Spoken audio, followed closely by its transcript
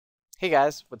Hey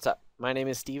guys, what's up? My name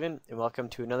is Steven and welcome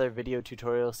to another video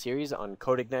tutorial series on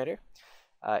CodeIgniter.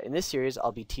 In this series,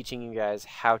 I'll be teaching you guys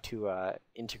how to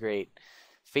integrate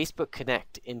Facebook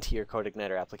Connect into your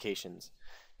CodeIgniter applications.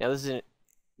 Now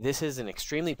this is an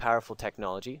extremely powerful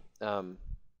technology.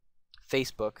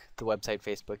 Facebook, the website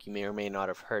Facebook, you may or may not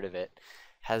have heard of it,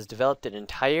 has developed an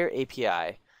entire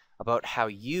API about how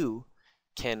you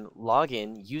can log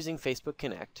in using Facebook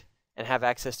Connect and have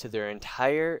access to their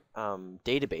entire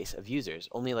database of users,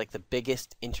 only like the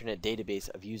biggest internet database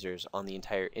of users on the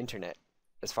entire internet,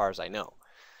 as far as I know.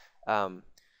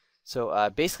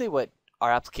 Basically what our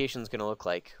application is going to look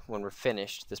like when we're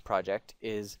finished this project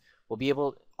is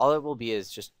all it will be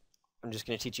is I'm just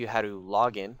going to teach you how to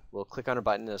log in. We'll click on a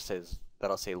button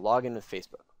that'll say log in with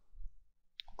Facebook.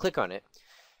 Click on it,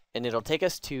 and it'll take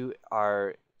us to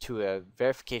a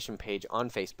verification page on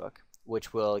Facebook,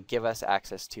 which will give us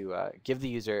access to give the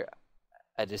user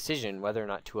a decision whether or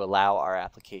not to allow our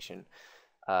application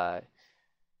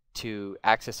to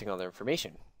accessing all their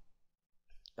information.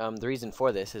 The reason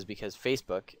for this is because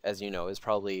Facebook, as you know, is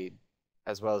probably,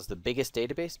 as well as the biggest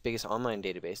online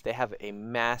database, they have a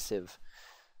massive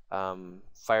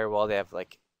firewall. They have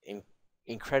like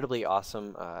incredibly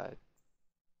awesome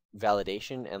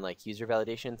validation and like user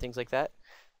validation, things like that.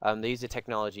 They use a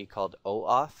technology called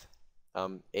OAuth.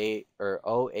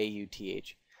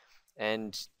 OAuth,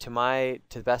 and to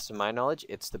the best of my knowledge,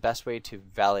 it's the best way to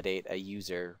validate a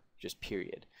user, just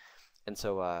period. And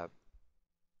so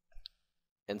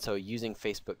using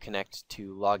Facebook Connect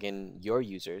to log in your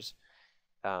users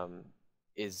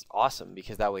is awesome,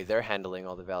 because that way they're handling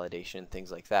all the validation and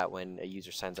things like that when a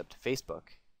user signs up to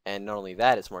Facebook. And not only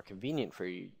that, it's more convenient for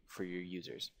your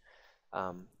users.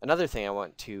 Another thing I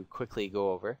want to quickly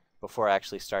go over before I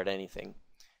actually start anything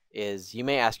is you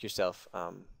may ask yourself,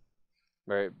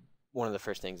 or one of the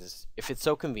first things is, if it's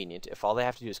so convenient, if all they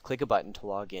have to do is click a button to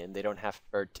log in, they don't have,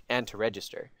 and to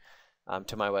register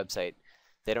to my website,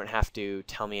 they don't have to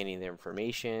tell me any of their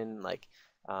information, like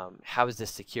how is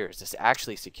this secure? Is this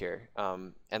actually secure?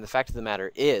 And the fact of the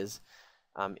matter is,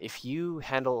 if you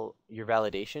handle your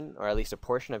validation, or at least a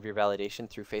portion of your validation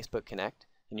through Facebook Connect,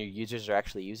 and your users are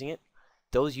actually using it,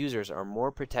 those users are more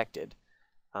protected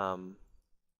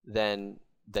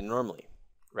than normally,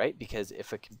 right? Because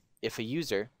if a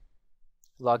user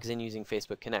logs in using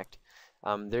Facebook Connect,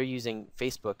 they're using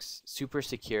Facebook's super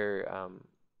secure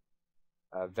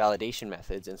validation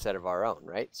methods instead of our own,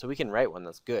 right? So we can write one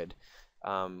that's good,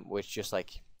 which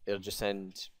it'll just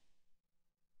send,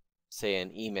 say,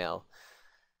 an email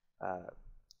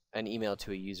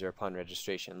to a user upon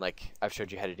registration, like I've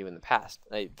showed you how to do in the past.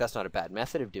 That's not a bad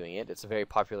method of doing it. It's a very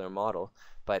popular model,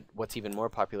 but what's even more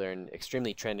popular and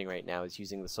extremely trending right now is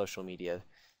using the social media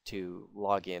to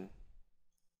log in.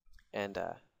 And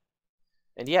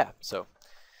yeah, so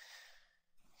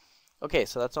okay,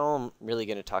 so that's all I'm really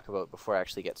going to talk about before I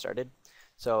actually get started.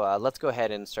 So let's go ahead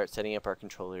and start setting up our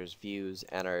controllers, views,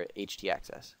 and our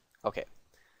htaccess. Okay,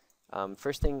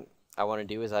 first thing I want to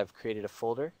do is I've created a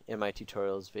folder in my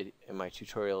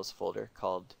tutorials folder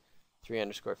called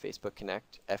 3_Facebook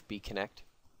Connect FB Connect.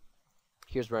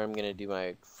 Here's where I'm going to do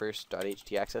my first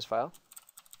 .htaccess file.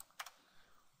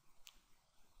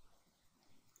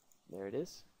 There it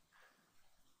is.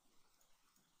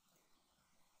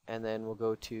 And then we'll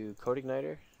go to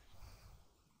CodeIgniter.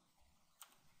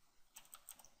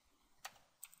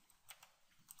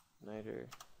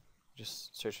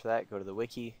 Just search for that, go to the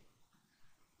wiki.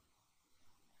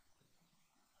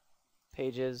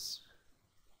 Pages,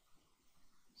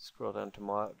 scroll down to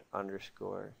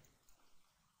mod_rewrite.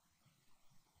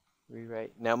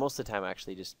 Now most of the time I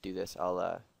actually just do this. I'll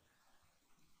where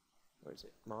is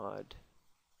it? Mod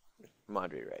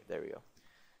rewrite. There we go.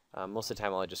 Most of the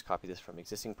time I'll just copy this from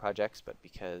existing projects, but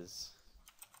because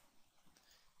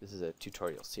this is a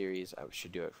tutorial series, I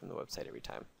should do it from the website every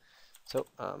time. So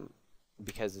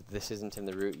because this isn't in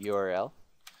the root URL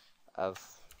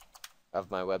of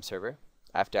my web server,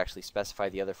 I have to actually specify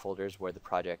the other folders where the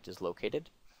project is located.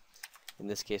 In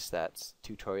this case, that's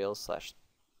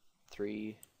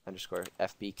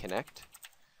tutorials/3_FB Connect,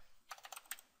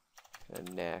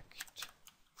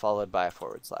 followed by a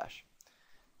 /.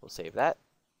 We'll save that,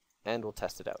 and we'll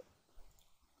test it out.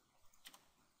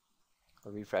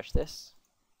 I'll refresh this.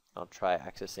 I'll try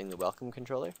accessing the welcome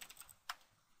controller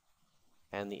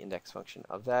and the index function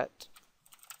of that,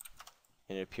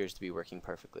 and it appears to be working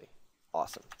perfectly.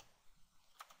 Awesome.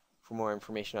 For more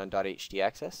information on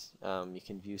 .htaccess, you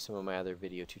can view some of my other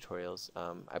video tutorials.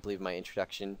 I believe my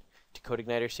introduction to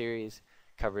CodeIgniter series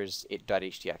covers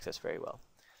 .htaccess very well,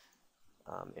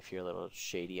 if you're a little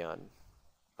shady on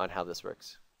how this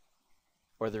works.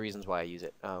 or the reasons why I use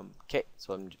it. Okay,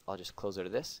 so I'll just close out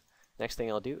of this. Next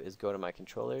thing I'll do is go to my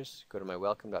controllers, go to my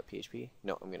welcome.php.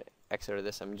 No, I'm going to exit out of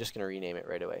this. I'm just going to rename it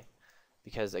right away.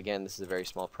 Because again, this is a very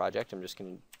small project. I'm just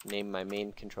going to name my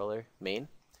main controller main.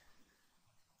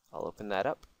 I'll open that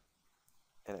up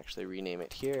and actually rename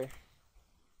it here.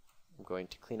 I'm going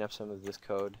to clean up some of this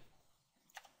code.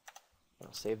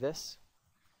 I'll save this.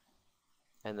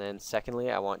 And then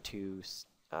secondly, I want to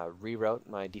reroute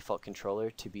my default controller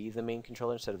to be the main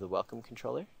controller instead of the welcome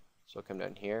controller. So I'll come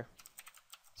down here,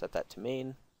 set that to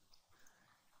main.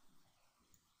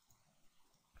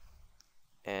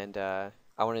 And I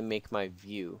want to make my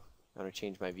view, I want to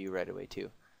change my view right away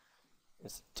too.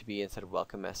 To be instead of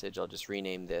welcome message, I'll just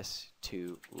rename this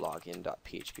to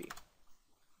login.php.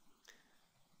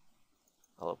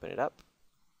 I'll open it up.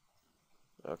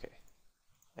 Okay.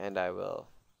 And I will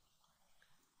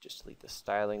just delete the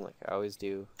styling like I always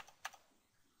do.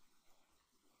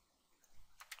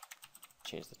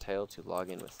 Change the title to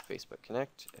login with Facebook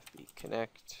Connect, FB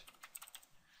Connect.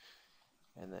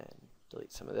 And then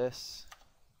delete some of this.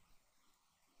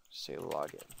 Say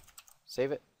login.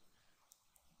 Save it.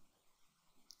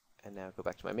 And now go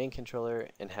back to my main controller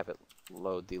and have it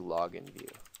load the login view.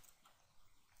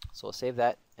 So I'll save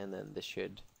that, and then this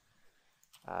should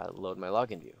load my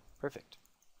login view. Perfect.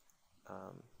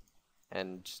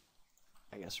 And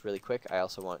I guess really quick, I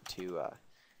also want to,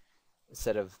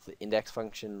 instead of the index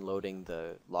function loading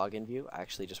the login view, I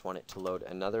actually just want it to load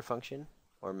another function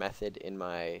or method in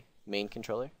my main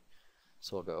controller.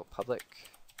 So we'll go public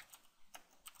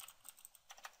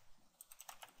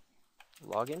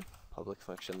login, public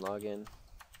function login,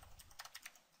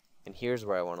 and here's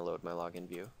where I want to load my login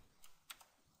view.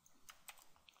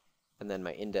 And then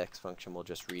my index function will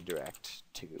just redirect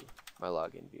to my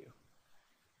login view.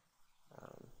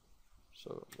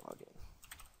 So login,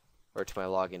 or to my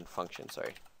login function,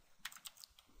 sorry.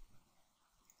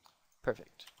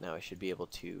 Perfect. Now I should be able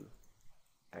to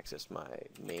access my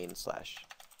main slash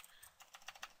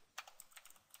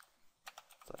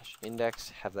index,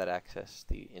 have that access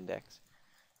the index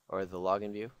or the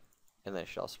login view, and then I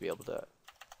should also be able to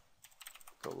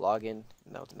go login,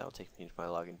 and that'll take me to my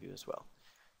login view as well.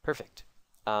 Perfect.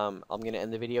 I'm going to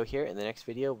end the video here. In the next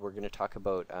video, we're going to talk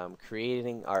about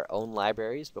creating our own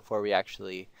libraries before we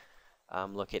actually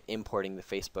look at importing the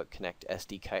Facebook Connect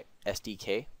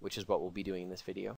SDK, which is what we'll be doing in this video.